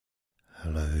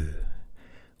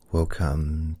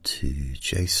Welcome to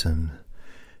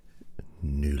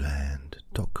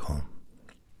jasonnewland.com.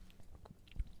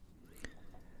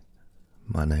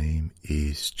 My name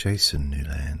is Jason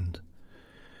Newland.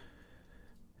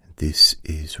 This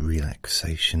is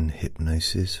Relaxation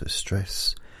Hypnosis for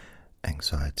stress,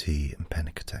 anxiety and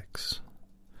panic attacks.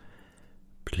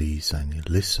 Please only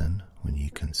listen when you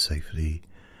can safely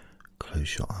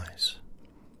close your eyes.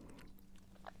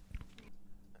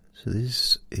 So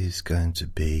this is going to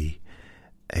be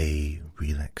a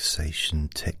relaxation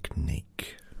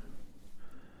technique.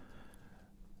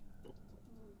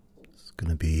 It's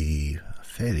going to be a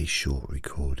fairly short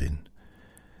recording.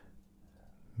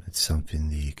 It's something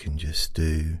that you can just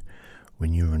do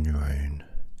when you're on your own,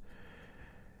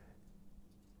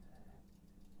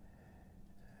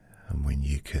 and when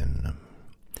you can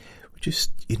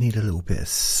you need a little bit of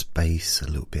space, a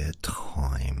little bit of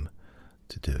time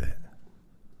to do it,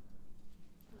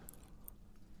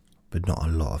 but not a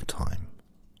lot of time.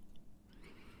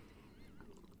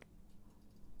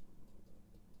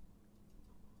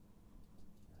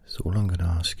 So all I'm going to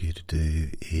ask you to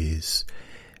do is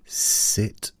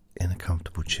sit in a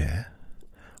comfortable chair,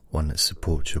 one that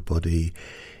supports your body,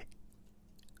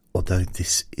 although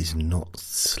this is not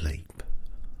sleep.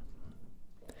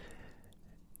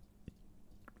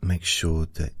 Make sure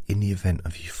that in the event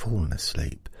of you falling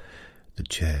asleep, the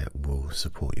chair will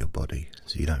support your body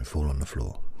so you don't fall on the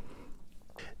floor.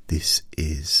 This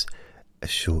is a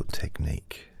short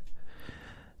technique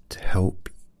to help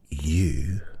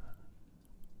you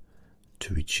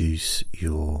to reduce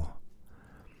your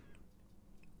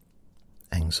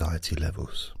anxiety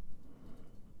levels.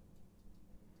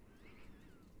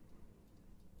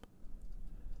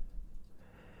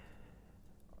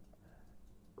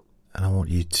 And I want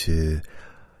you to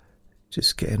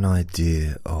just get an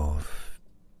idea of,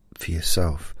 for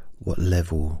yourself, what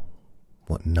level,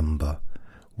 what number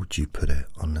would you put it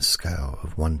on the scale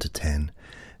of 1 to 10,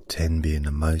 10 being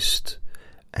the most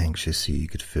anxious you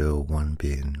could feel, 1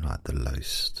 being like the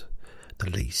lowest, the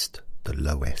least, the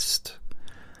lowest.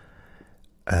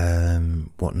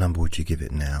 What number would you give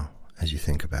it now as you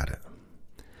think about it?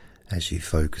 As you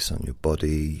focus on your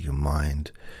body, your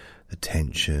mind, the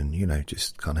tension,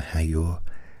 just kind of how you're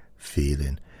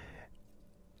feeling.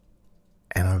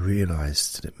 And I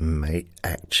realised that it may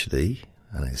actually,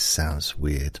 and it sounds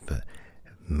weird, but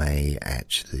it may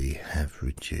actually have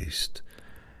reduced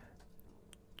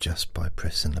just by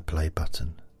pressing the play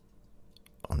button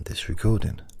on this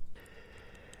recording,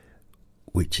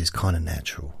 which is kind of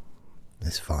natural.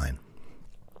 It's fine.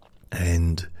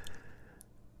 And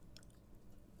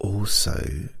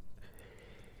also,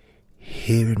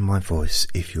 hearing my voice,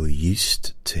 if you're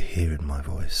used to hearing my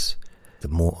voice, the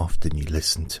more often you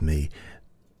listen to me,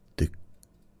 the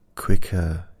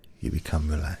quicker you become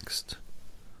relaxed.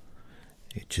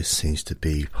 It just seems to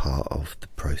be part of the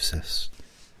process.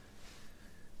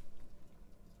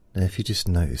 Now, if you just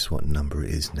notice what number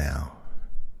it is now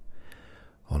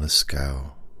on a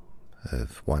scale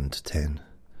of 1 to 10,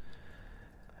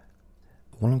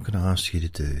 what I'm going to ask you to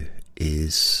do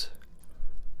is,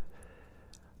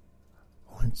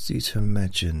 I want you to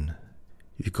imagine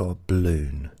you've got a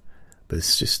balloon, but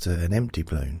it's just an empty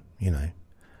balloon,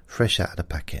 fresh out of the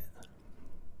packet.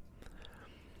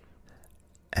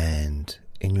 And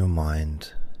in your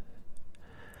mind,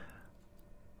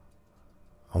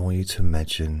 I want you to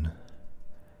imagine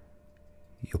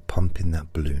you're pumping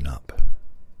that balloon up.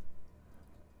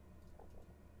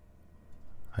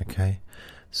 Okay?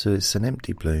 So it's an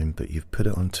empty balloon, but you've put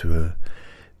it onto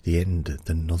the end,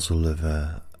 the nozzle of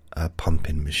a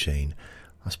pumping machine,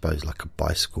 I suppose like a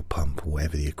bicycle pump or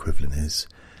whatever the equivalent is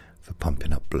for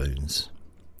pumping up balloons.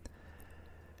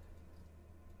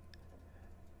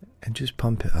 And just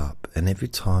pump it up, and every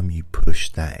time you push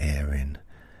that air in,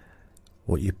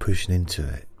 what you're pushing into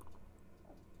it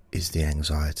is the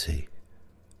anxiety.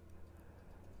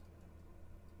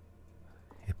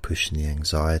 You're pushing the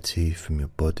anxiety from your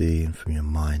body and from your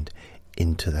mind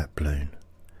into that balloon.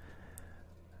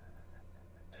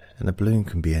 And the balloon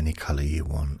can be any colour you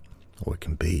want, or it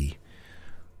can be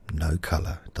no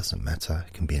colour, it doesn't matter.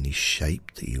 It can be any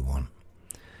shape that you want.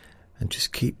 And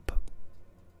just keep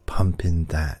pumping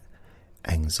that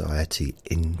anxiety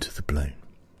into the balloon.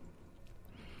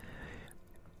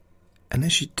 And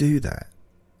as you do that,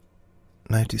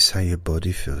 notice how your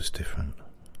body feels different.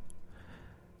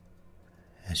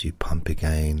 As you pump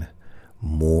again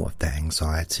more of that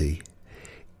anxiety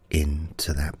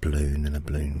into that balloon, and the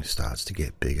balloon starts to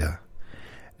get bigger.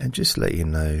 And just let you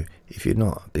know, if you're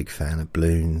not a big fan of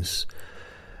balloons,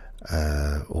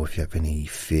 or if you have any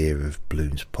fear of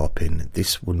balloons popping,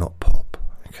 this will not pop,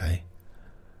 okay?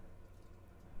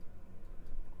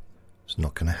 It's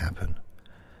not going to happen.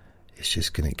 It's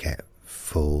just going to get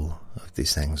full of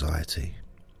this anxiety.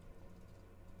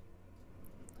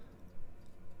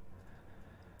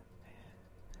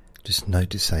 Just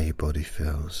notice how your body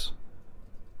feels.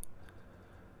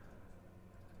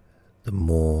 The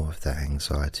more of that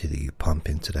anxiety that you pump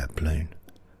into that balloon.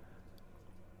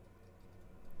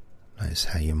 Notice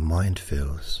how your mind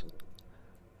feels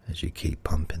as you keep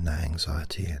pumping that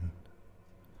anxiety in.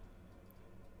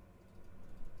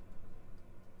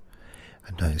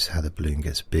 And notice how the balloon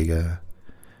gets bigger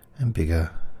and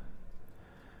bigger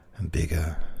and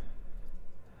bigger.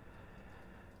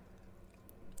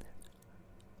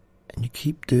 And you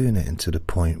keep doing it until the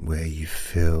point where you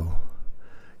feel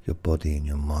your body and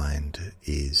your mind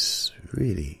is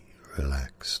really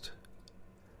relaxed.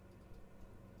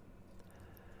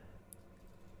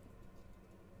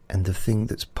 And the thing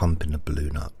that's pumping the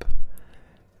balloon up,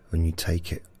 when you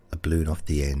take a balloon off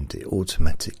the end, it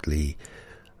automatically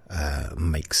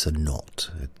makes a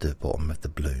knot at the bottom of the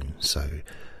balloon. So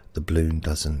the balloon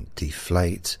doesn't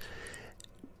deflate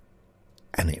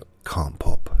and it can't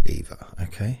pop either,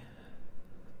 okay?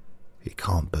 It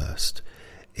can't burst.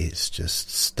 It's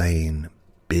just staying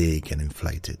big and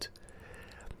inflated.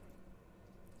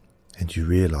 And you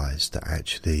realise that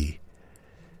actually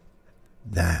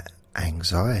that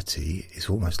anxiety is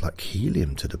almost like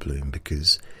helium to the balloon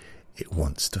because it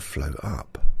wants to float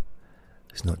up.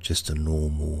 It's not just a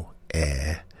normal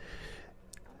air.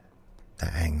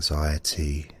 That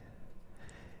anxiety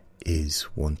is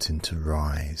wanting to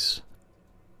rise.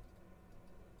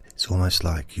 It's almost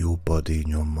like your body and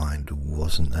your mind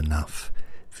wasn't enough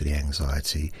for the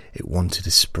anxiety. It wanted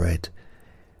to spread.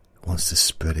 It wants to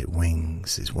spread its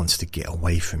wings. It wants to get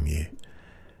away from you.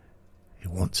 It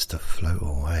wants to float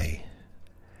away,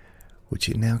 which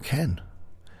it now can,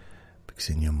 because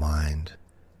in your mind,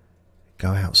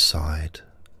 go outside,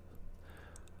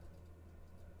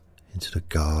 into the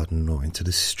garden or into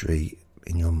the street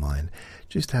in your mind,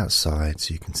 just outside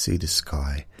so you can see the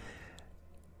sky,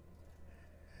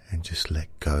 and just let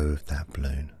go of that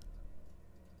balloon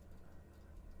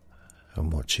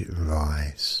and watch it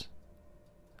rise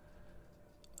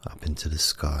up into the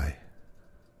sky.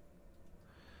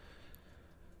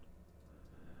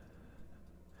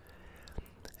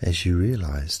 As you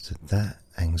realise that that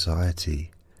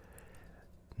anxiety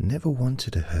never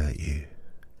wanted to hurt you,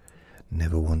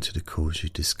 never wanted to cause you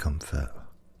discomfort.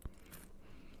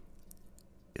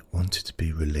 It wanted to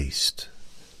be released.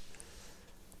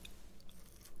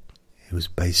 It was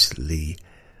basically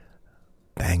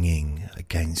banging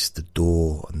against the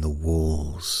door and the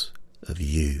walls of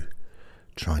you,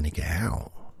 trying to get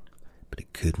out, but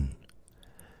it couldn't.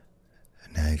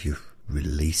 And now you've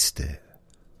released it,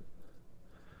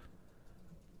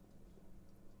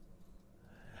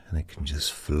 and it can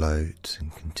just float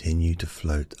and continue to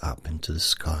float up into the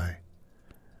sky.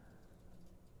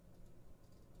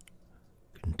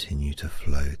 Continue to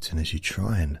float, and as you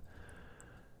try and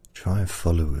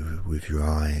follow with your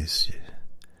eyes,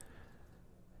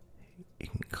 you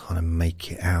can kind of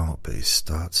make it out, but it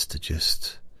starts to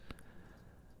just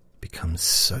become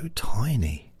so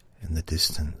tiny in the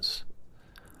distance.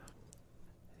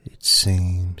 It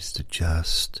seems to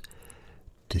just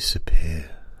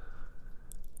disappear.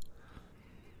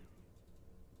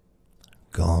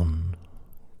 Gone,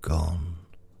 gone,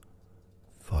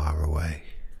 far away.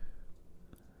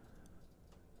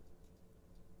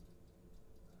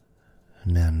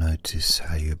 And now notice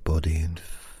how your body and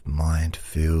mind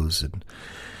feels, and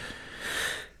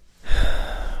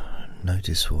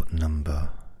notice what number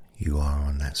you are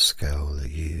on that scale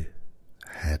that you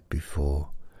had before.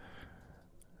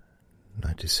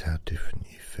 Notice how different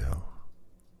you feel.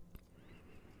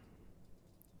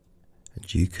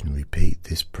 And you can repeat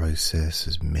this process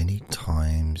as many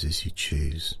times as you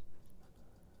choose.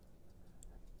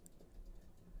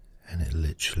 And it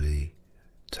literally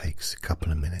takes a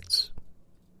couple of minutes.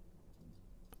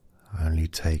 Only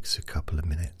takes a couple of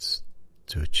minutes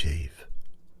to achieve.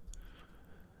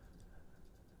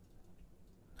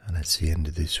 And that's the end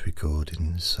of this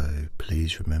recording, so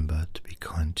please remember to be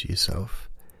kind to yourself,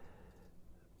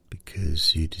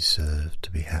 because you deserve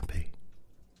to be happy.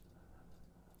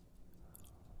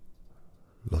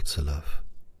 Lots of love.